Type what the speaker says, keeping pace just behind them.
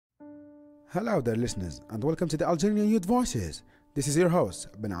Hello there listeners and welcome to the Algerian Youth Voices. This is your host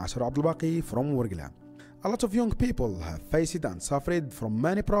Ben Asher Abdelbaki from Wurgla. A lot of young people have faced and suffered from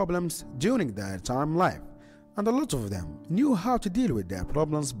many problems during their time life, and a lot of them knew how to deal with their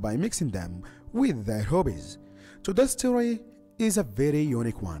problems by mixing them with their hobbies. Today's story is a very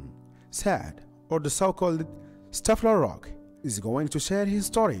unique one. Sad, or the so-called Stifler Rock, is going to share his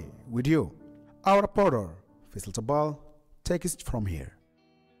story with you. Our reporter, Faisal Tabal, takes it from here.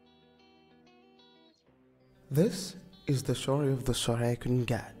 This is the story of the story I couldn't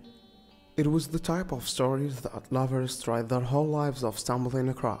get. It was the type of stories that lovers tried their whole lives of stumbling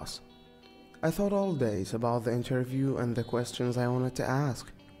across. I thought all days about the interview and the questions I wanted to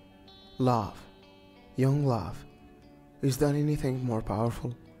ask. Love, young love, is there anything more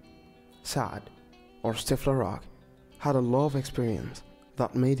powerful? Saad, or Stifler Rock, had a love experience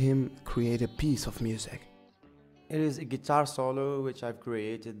that made him create a piece of music. It is a guitar solo which I've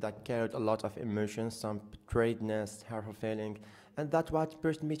created that carried a lot of emotions, some betrayedness, hurtful feeling, and that's what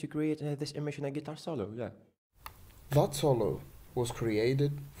pushed me to create this emotional guitar solo, yeah. That solo was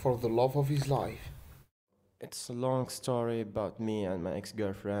created for the love of his life. It's a long story about me and my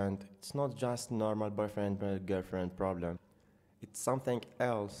ex-girlfriend. It's not just normal boyfriend-girlfriend problem. It's something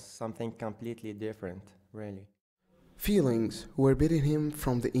else, something completely different, really. Feelings were beating him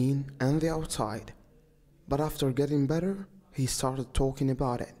from the in and the outside. But after getting better, he started talking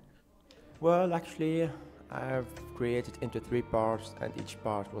about it. Well, actually, I've created into 3 parts, and each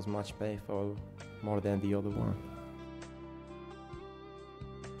part was much painful, more than the other one.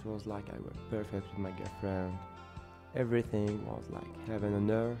 It was like I was perfect with my girlfriend. Everything was like heaven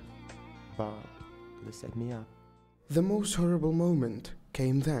and earth, but they set me up. The most horrible moment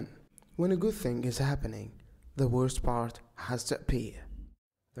came then. When a good thing is happening, the worst part has to appear.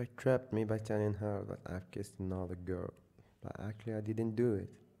 They trapped me by telling her that I've kissed another girl, but actually I didn't do it.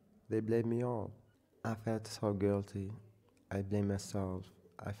 They blamed me all. I felt so guilty. I blamed myself.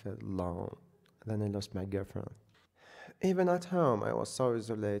 I felt alone. Then I lost my girlfriend. Even at home, I was so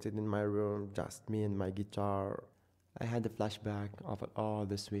isolated in my room, just me and my guitar. I had a flashback of all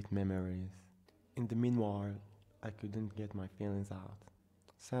the sweet memories. In the meanwhile, I couldn't get my feelings out.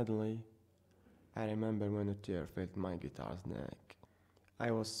 Suddenly, I remember when a tear filled my guitar's neck. I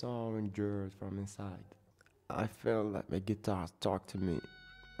was so injured from inside. I felt like my guitar talked to me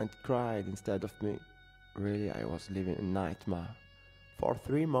and cried instead of me. Really, I was living a nightmare. For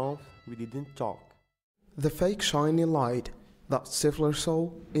 3 months, we didn't talk. The fake shiny light that Stifler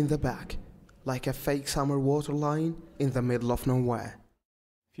saw in the back, like a fake summer water line in the middle of nowhere.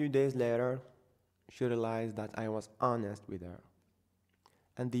 Few days later, she realized that I was honest with her,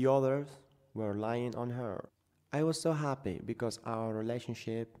 and the others were lying on her. I was so happy because our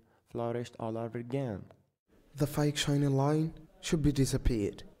relationship flourished all over again. The fake shiny line should be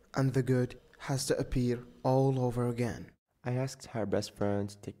disappeared, and the good has to appear all over again. I asked her best friend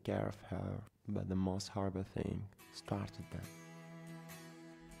to take care of her, but the most horrible thing started then.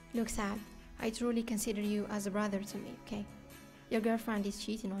 Look, Saad, I truly consider you as a brother to me, okay? Your girlfriend is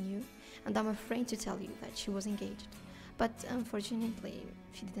cheating on you, and I'm afraid to tell you that she was engaged. But unfortunately,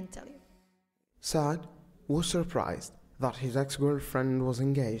 she didn't tell you. Saad was surprised that his ex-girlfriend was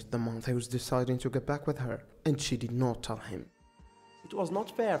engaged the month he was deciding to get back with her, and she did not tell him. It was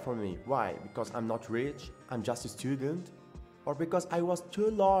not fair for me. Why? Because I'm not rich, I'm just a student? Or because I was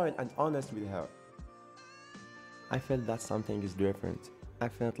too loyal and honest with her? I felt that something is different. I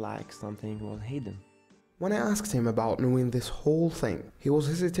felt like something was hidden. When I asked him about knowing this whole thing, he was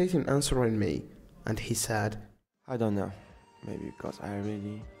hesitating answering me, and he said, I don't know. Maybe because I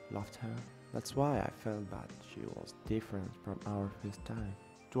really loved her. That's why I felt that she was different from our first time.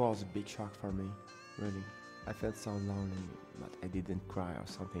 It was a big shock for me, really. I felt so lonely, but I didn't cry or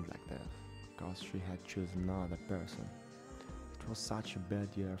something like that, because she had chosen another person. It was such a bad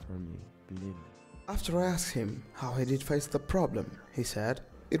year for me, believe me. After I asked him how he did face the problem, he said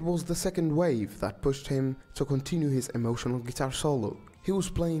it was the second wave that pushed him to continue his emotional guitar solo. He was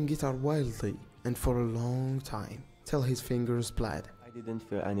playing guitar wildly and for a long time, till his fingers bled. I didn't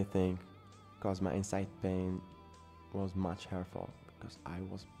feel anything, because my inside pain was much hurtful, because I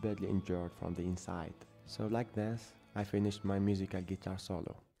was badly injured from the inside. So like this, I finished my musical guitar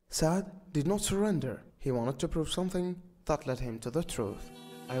solo. Saad did not surrender. He wanted to prove something that led him to the truth.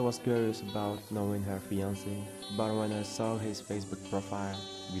 I was curious about knowing her fiancé, but when I saw his Facebook profile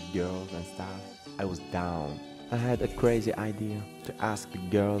with girls and stuff, I was down. I had a crazy idea to ask a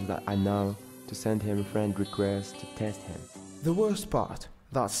girl that I know to send him a friend request to test him. The worst part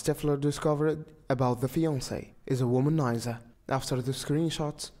that Stifler discovered about the fiancé is a womanizer. After the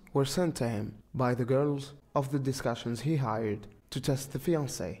screenshots were sent to him by the girls of the discussions he hired to test the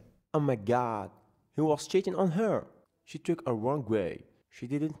fiancé. Oh my god, he was cheating on her. She took a wrong way. She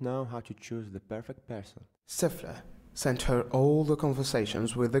didn't know how to choose the perfect person. Stifler sent her all the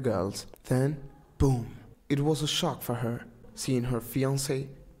conversations with the girls. Then, boom. It was a shock for her, seeing her fiancé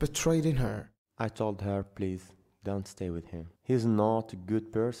betrayed in her. I told her, please, don't stay with him. He's not a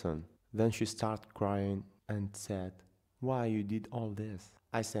good person. Then she started crying and said, why you did all this?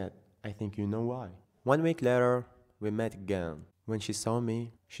 I said, I think you know why. 1 week later, we met again. When she saw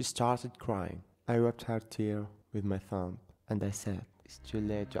me, she started crying. I wiped her tear with my thumb and I said, it's too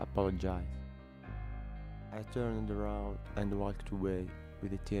late to apologize. I turned around and walked away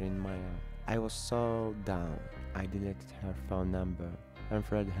with a tear in my eye. I was so down. I deleted her phone number,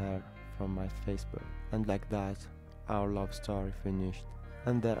 unfriended her from my Facebook, and like that, our love story finished.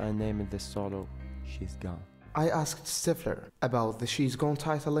 And then I named the solo She's Gone. I asked Stifler about the She's Gone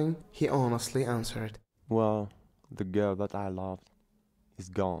titling. He honestly answered, well, the girl that I loved is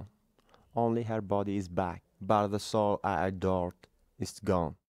gone. Only her body is back, but the soul I adored is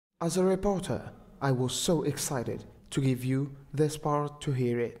gone. As a reporter, I was so excited to give you this part to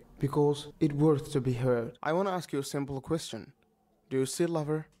hear it, because it's worth to be heard. I want to ask you a simple question. Do you still love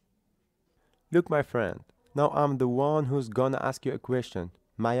her? Look, my friend, now I'm the one who's gonna ask you a question.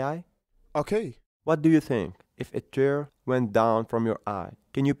 May I? Okay. What do you think? If a tear went down from your eye,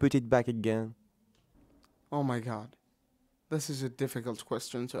 can you put it back again? Oh my god. This is a difficult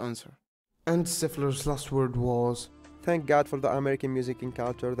question to answer. And Stifler's last word was, Thank God for the American music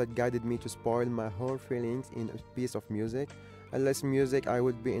encounter that guided me to spoil my whole feelings in a piece of music. Unless music, I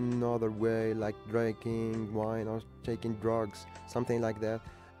would be in another way, like drinking wine or taking drugs, something like that.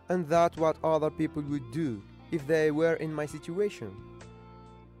 And that's what other people would do if they were in my situation.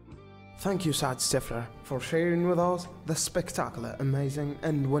 Thank you, Sad Stifler, for sharing with us the spectacular, amazing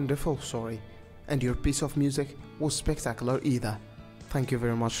and wonderful story. And your piece of music was spectacular either. Thank you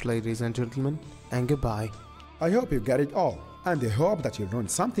very much, ladies and gentlemen, and goodbye. I hope you get it all, and I hope that you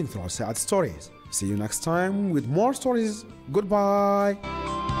learned something through our sad stories. See you next time with more stories. Goodbye.